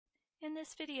in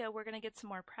this video, we're going to get some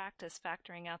more practice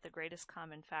factoring out the greatest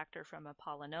common factor from a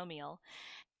polynomial.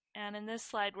 And in this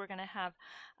slide, we're going to have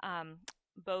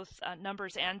both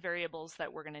numbers and variables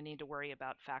that we're going to need to worry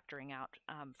about factoring out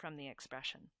from the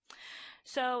expression.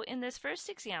 So in this first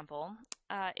example,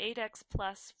 8x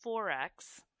plus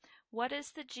 4x, what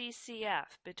is the GCF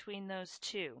between those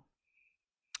two?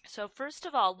 So first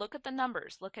of all, look at the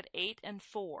numbers. Look at 8 and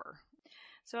 4.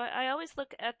 So I always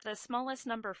look at the smallest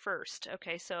number first.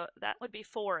 Okay, so that would be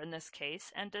 4 in this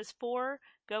case. And does 4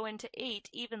 go into 8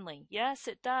 evenly? Yes,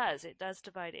 it does. It does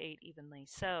divide 8 evenly.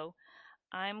 So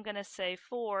I'm going to say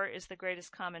 4 is the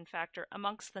greatest common factor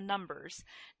amongst the numbers.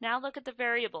 Now look at the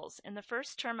variables. In the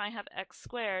first term I have x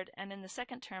squared, and in the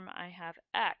second term I have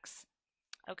x.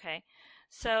 Okay,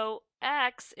 so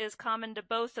x is common to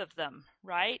both of them,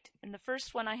 right? In the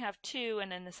first one I have 2,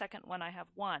 and in the second one I have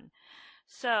 1.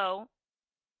 So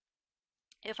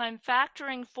if I'm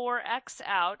factoring 4x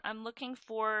out, I'm looking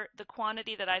for the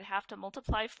quantity that I'd have to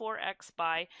multiply 4x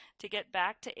by to get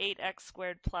back to 8x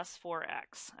squared plus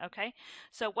 4x. Okay,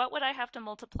 so what would I have to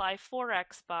multiply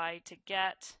 4x by to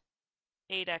get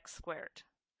 8x squared?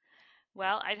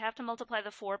 Well, I'd have to multiply the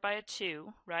 4 by a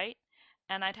 2, right?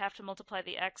 And I'd have to multiply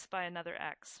the x by another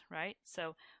x, right?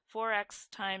 So 4x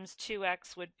times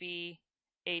 2x would be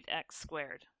 8x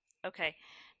squared. Okay,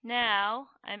 now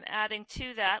I'm adding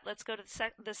to that. Let's go to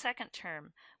the second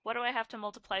term. What do I have to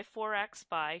multiply 4x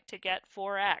by to get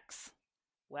 4x?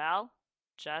 Well,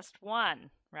 just 1,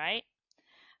 right?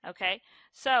 Okay,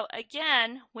 so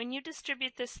again, when you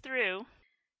distribute this through,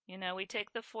 we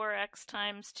take the 4x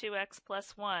times 2x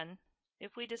plus 1.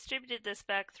 If we distributed this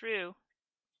back through,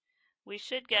 we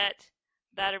should get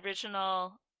that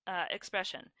original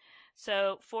expression.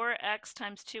 So 4x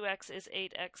times 2x is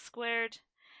 8x squared,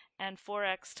 and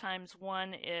 4x times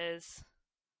 1 is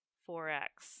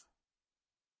 4x.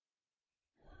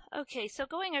 Okay, so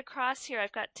going across here,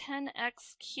 I've got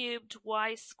 10x cubed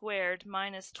y squared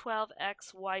minus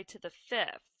 12x y to the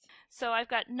fifth. So I've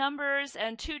got numbers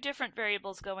and two different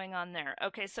variables going on there.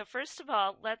 Okay, so first of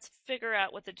all, let's figure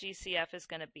out what the GCF is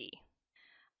going to be.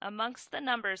 Amongst the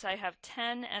numbers, I have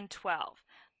 10 and 12.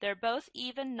 They're both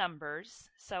even numbers,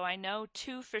 so I know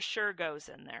 2 for sure goes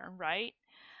in there, right?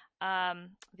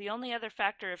 The only other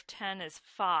factor of 10 is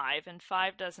 5, and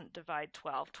 5 doesn't divide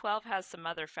 12. 12 has some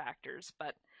other factors,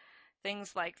 but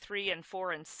things like 3 and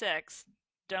 4 and 6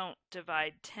 don't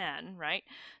divide 10, right?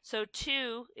 So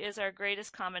 2 is our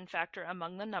greatest common factor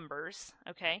among the numbers,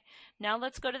 okay? Now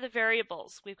let's go to the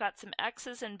variables. We've got some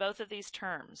x's in both of these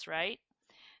terms, right?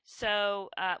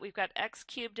 So we've got x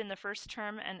cubed in the first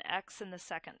term and x in the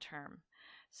second term.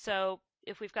 So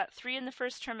if we've got 3 in the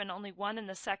first term and only 1 in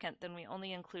the second, then we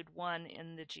only include 1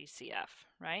 in the GCF,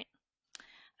 right?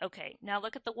 Okay, now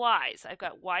look at the y's. I've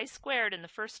got y squared in the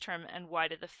first term and y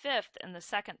to the fifth in the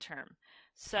second term.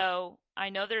 So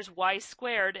I know there's y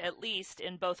squared at least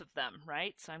in both of them,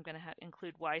 right? So I'm going to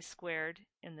include y squared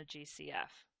in the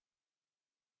GCF.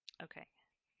 Okay.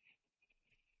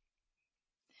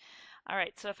 All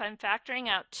right, so if I'm factoring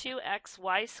out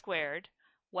 2xy squared,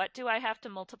 what do I have to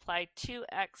multiply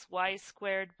 2xy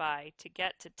squared by to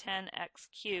get to 10x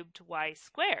cubed y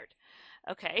squared?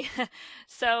 Okay,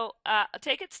 so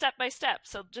take it step by step.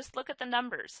 So just look at the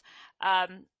numbers.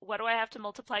 What do I have to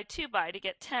multiply 2 by to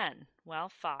get 10? Well,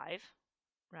 5,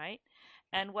 right?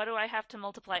 And what do I have to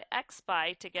multiply x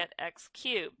by to get x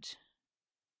cubed?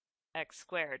 X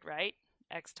squared, right?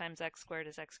 X times x squared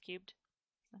is x cubed.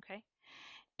 Okay.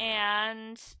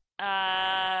 And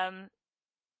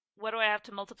what do I have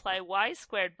to multiply y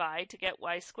squared by to get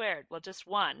y squared? Well, just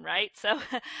 1, right? So,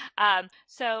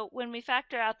 so when we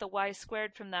factor out the y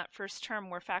squared from that first term,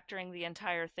 we're factoring the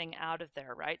entire thing out of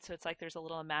there, right? So it's like there's a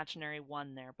little imaginary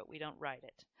 1 there, but we don't write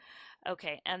it.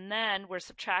 Okay, and then we're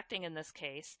subtracting in this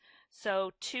case.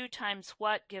 So 2 times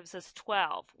what gives us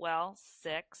 12? Well,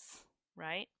 6,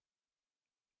 right?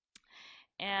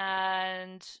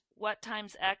 And what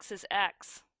times x is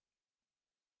x?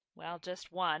 Well,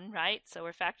 just 1, right? So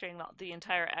we're factoring the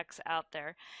entire x out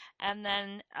there. And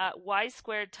then y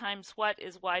squared times what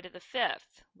is y to the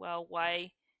fifth? Well,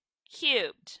 y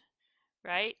cubed,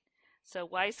 right? So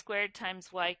y squared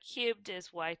times y cubed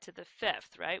is y to the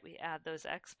fifth, right? We add those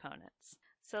exponents.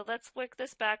 So let's work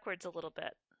this backwards a little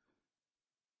bit.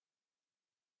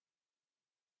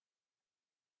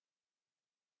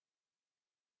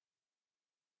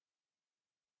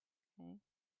 Okay.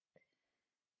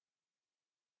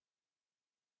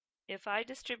 If I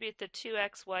distribute the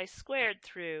 2xy squared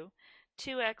through,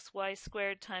 2xy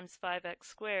squared times 5x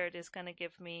squared is going to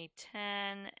give me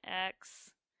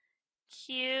 10x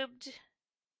cubed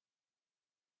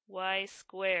y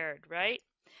squared, right?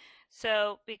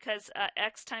 So because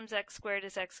x times x squared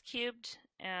is x cubed,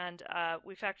 and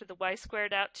we factored the y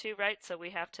squared out too, right? So we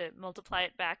have to multiply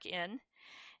it back in.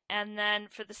 And then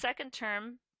for the second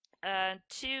term,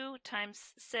 2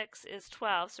 times 6 is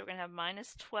 12, so we're going to have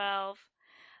minus 12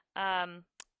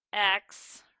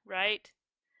 x, right?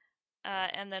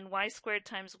 And then y squared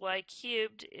times y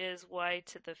cubed is y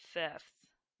to the fifth,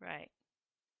 right?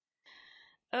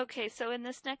 Okay, so in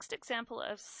this next example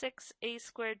of 6a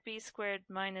squared b squared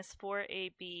minus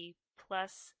 4ab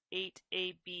plus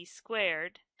 8ab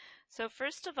squared. So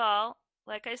first of all,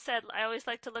 like I said, I always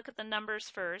like to look at the numbers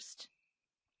first.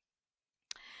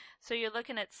 So you're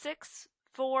looking at 6,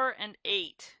 4, and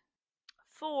 8.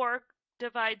 4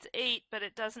 divides 8, but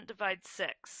it doesn't divide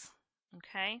 6.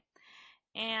 Okay?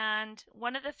 And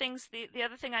one of the things, the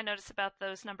other thing I notice about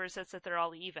those numbers is that they're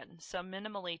all even. So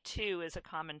minimally 2 is a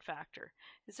common factor.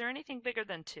 Is there anything bigger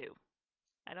than 2?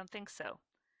 I don't think so.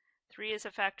 3 is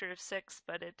a factor of 6,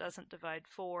 but it doesn't divide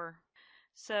 4.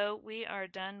 So we are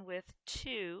done with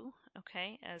 2,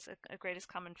 okay, as a greatest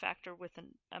common factor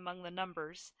among the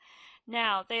numbers.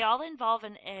 Now, they all involve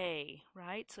an a,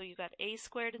 right? So you've got a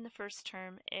squared in the first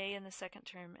term, a in the second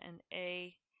term, and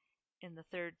a in the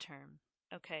third term.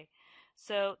 Okay,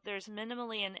 so there's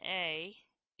minimally an a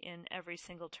in every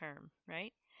single term,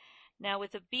 right? Now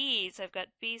with the b's, I've got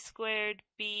b squared,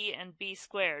 b, and b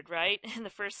squared, right? In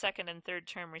the first, second, and third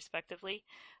term respectively.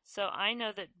 So I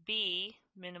know that b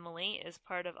minimally is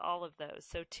part of all of those.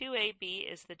 So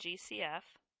 2ab is the GCF.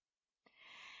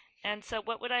 And so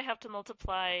what would I have to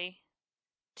multiply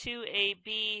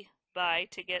 2ab by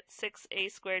to get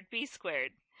 6a squared b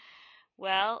squared?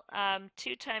 Well,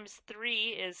 2 times 3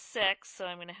 is 6, so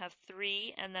I'm going to have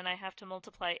 3, and then I have to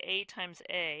multiply a times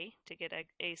a to get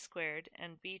a squared,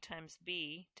 and b times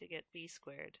b to get b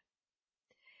squared.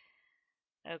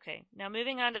 Okay, now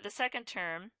moving on to the second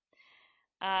term,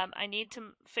 I need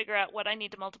to figure out what I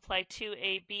need to multiply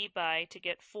 2ab by to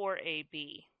get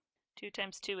 4ab. 2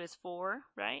 times 2 is 4,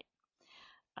 right?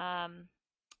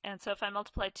 And so if I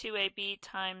multiply 2ab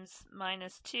times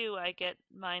minus 2, I get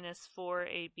minus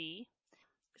 4ab.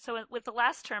 So with the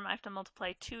last term, I have to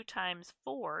multiply 2 times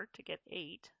 4 to get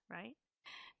 8, right?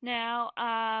 Now,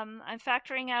 I'm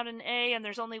factoring out an a, and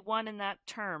there's only one in that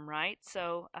term, right?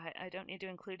 So I don't need to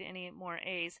include any more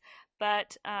a's.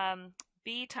 But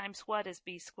b times what is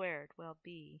b squared? Well,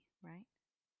 b, right?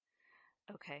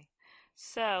 Okay,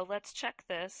 so let's check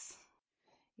this.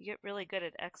 You get really good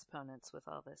at exponents with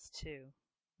all this, too,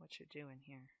 what you're doing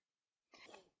here.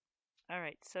 All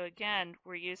right, so again,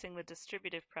 we're using the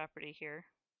distributive property here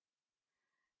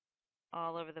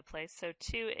all over the place. So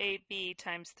 2ab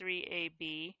times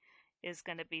 3ab is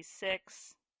going to be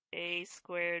 6a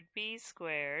squared b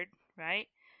squared, right?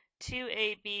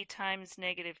 2ab times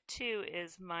negative 2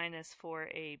 is minus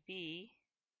 4ab.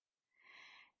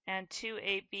 And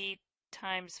 2ab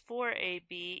times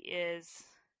 4ab is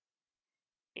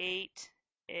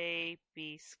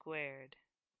 8ab squared.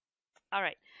 All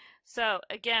right, so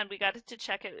again, we got to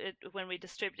check it when we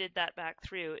distributed that back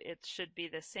through. It should be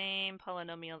the same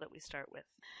polynomial that we start with.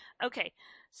 Okay,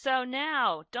 so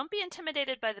now don't be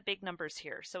intimidated by the big numbers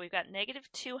here. So we've got negative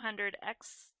 200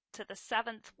 x to the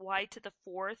 7th, y to the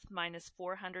 4th, minus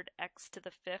 400 x to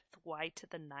the 5th, y to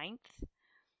the 9th.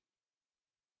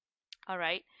 All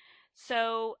right,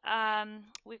 so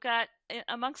we've got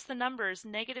amongst the numbers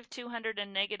negative 200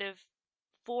 and negative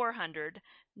 400.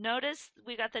 Notice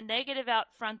we got the negative out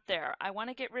front there. I want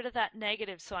to get rid of that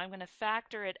negative, so I'm going to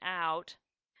factor it out.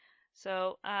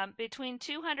 So between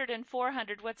 200 and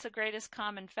 400, what's the greatest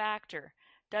common factor?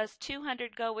 Does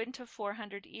 200 go into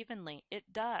 400 evenly? It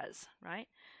does, right?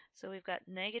 So we've got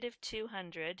negative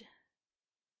 200.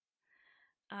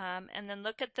 And then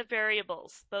look at the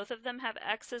variables. Both of them have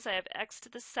x's. I have x to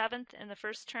the 7th in the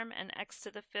first term and x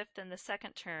to the 5th in the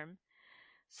second term.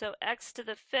 So x to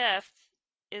the 5th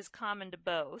is common to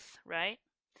both, right?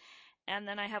 And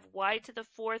then I have y to the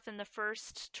 4th in the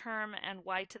first term and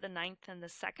y to the 9th in the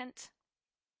second.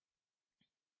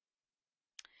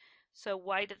 So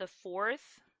y to the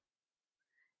 4th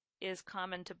is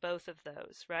common to both of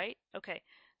those, right? Okay,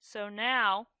 so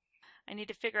now I need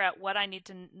to figure out what I need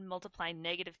to multiply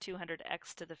negative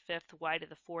 200x to the 5th y to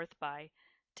the 4th by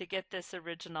to get this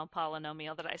original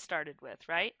polynomial that I started with,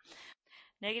 right?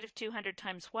 Negative 200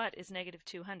 times what is negative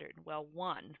 200? Well,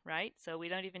 1, right? So we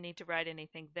don't even need to write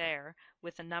anything there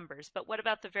with the numbers. But what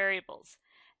about the variables?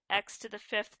 X to the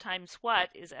 5th times what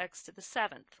is x to the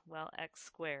 7th? Well, x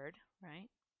squared, right?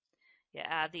 You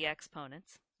add the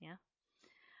exponents, yeah.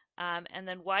 And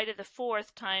then y to the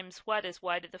 4th times what is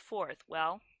y to the 4th?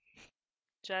 Well,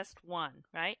 just 1,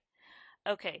 right?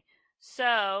 Okay,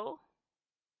 so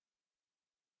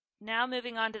now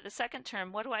moving on to the second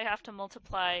term, what do I have to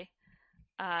multiply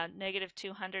negative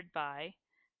 200 by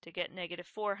to get negative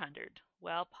 400?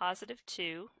 Well, positive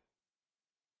 2.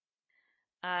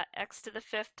 X to the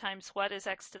fifth times what is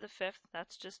x to the fifth?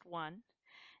 That's just 1.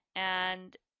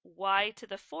 And y to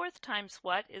the fourth times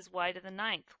what is y to the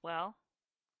ninth? Well,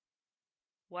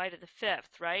 y to the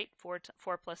fifth, right? 4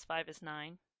 plus 5 is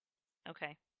 9.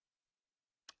 Okay.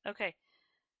 Okay.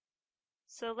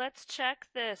 So let's check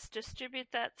this. Distribute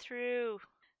that through.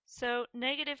 So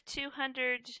negative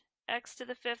 200 x to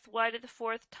the fifth y to the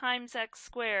fourth times x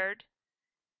squared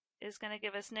is going to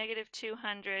give us negative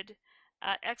 200.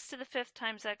 X to the fifth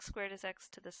times x squared is x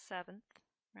to the seventh,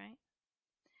 right?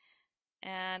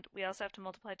 And we also have to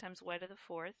multiply times y to the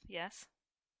fourth, yes?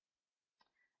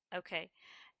 Okay.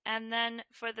 And then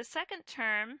for the second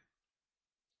term,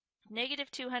 negative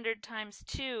 200 times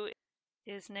 2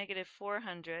 is negative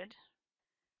 400.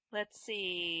 Let's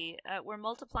see, we're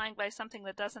multiplying by something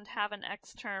that doesn't have an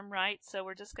x term, right? So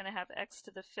we're just going to have x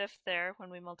to the fifth there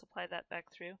when we multiply that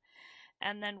back through.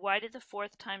 And then y to the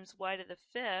fourth times y to the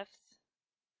fifth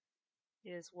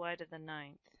is y to the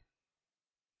ninth.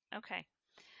 Okay,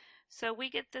 so we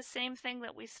get the same thing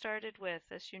that we started with,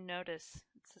 as you notice.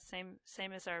 It's the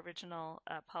same as our original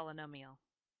polynomial.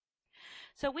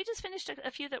 So we just finished a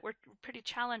few that were pretty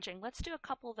challenging. Let's do a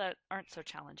couple that aren't so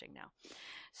challenging now.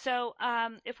 So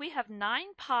if we have 9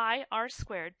 pi r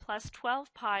squared plus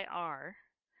 12 pi r,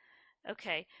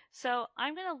 okay, so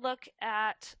I'm going to look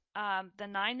at the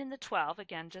 9 and the 12,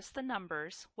 again, just the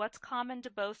numbers. What's common to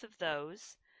both of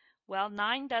those? Well,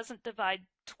 9 doesn't divide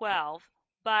 12,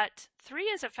 but 3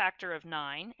 is a factor of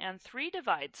 9, and 3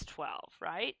 divides 12,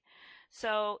 right?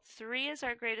 So 3 is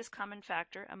our greatest common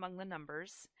factor among the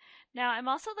numbers. Now I'm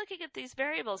also looking at these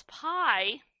variables.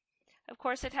 Pi, of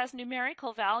course, it has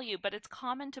numerical value, but it's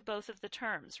common to both of the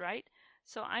terms, right?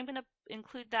 So I'm going to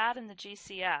include that in the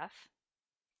GCF.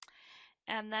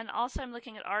 And then also I'm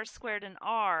looking at r squared and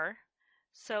r.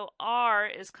 So r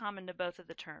is common to both of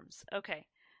the terms. Okay,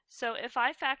 so if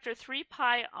I factor 3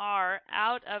 pi r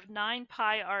out of 9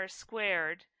 pi r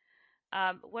squared,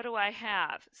 what do I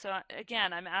have? So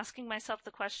again, I'm asking myself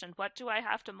the question, what do I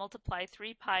have to multiply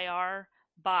 3 pi r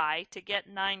by to get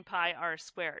 9 pi r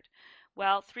squared?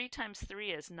 Well, 3 times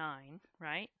 3 is 9,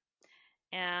 right?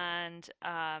 And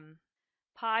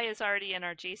pi is already in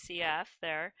our GCF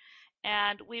there.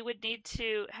 And we would need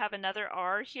to have another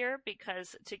r here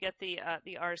because to get the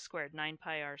r squared, 9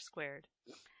 pi r squared.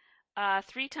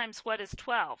 3 times what is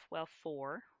 12? Well,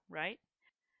 4, right?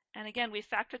 And again, we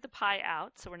factored the pi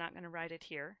out, so we're not going to write it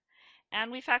here.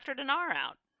 And we factored an r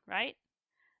out, right?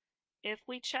 If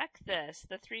we check this,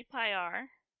 the 3 pi r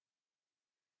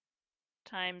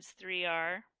times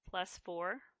 3r plus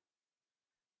 4,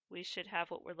 we should have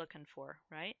what we're looking for,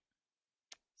 right?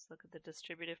 Let's look at the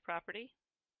distributive property.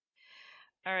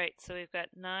 All right, so we've got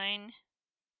 9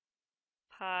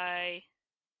 pi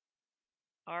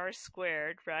r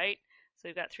squared, right? So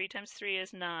we've got 3 times 3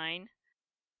 is 9.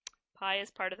 Pi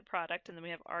is part of the product, and then we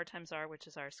have r times r, which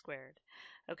is r squared.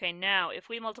 Okay, now if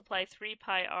we multiply 3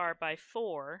 pi r by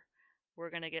 4, we're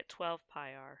going to get 12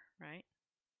 pi r, right?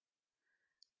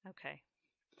 Okay.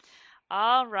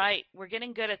 All right, we're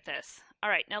getting good at this. All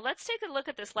right, now let's take a look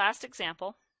at this last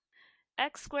example.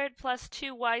 X squared plus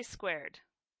 2y squared.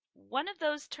 One of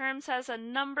those terms has a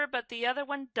number, but the other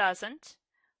one doesn't.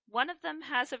 One of them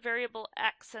has a variable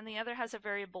x, and the other has a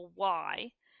variable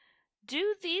y.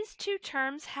 Do these two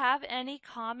terms have any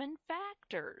common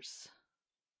factors?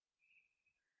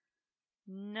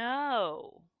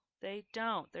 No, they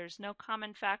don't. There's no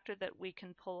common factor that we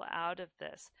can pull out of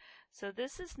this. So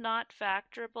this is not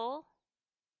factorable.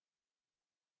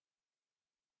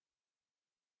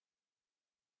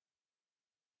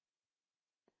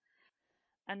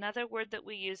 Another word that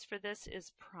we use for this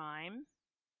is prime.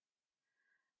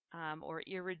 Or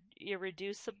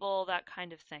irreducible, that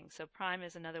kind of thing. So prime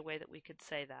is another way that we could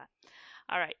say that.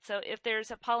 All right, so if there's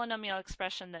a polynomial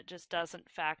expression that just doesn't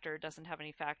factor, doesn't have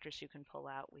any factors you can pull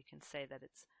out, we can say that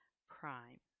it's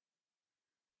prime.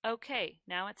 Okay,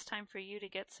 now it's time for you to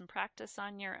get some practice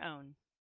on your own.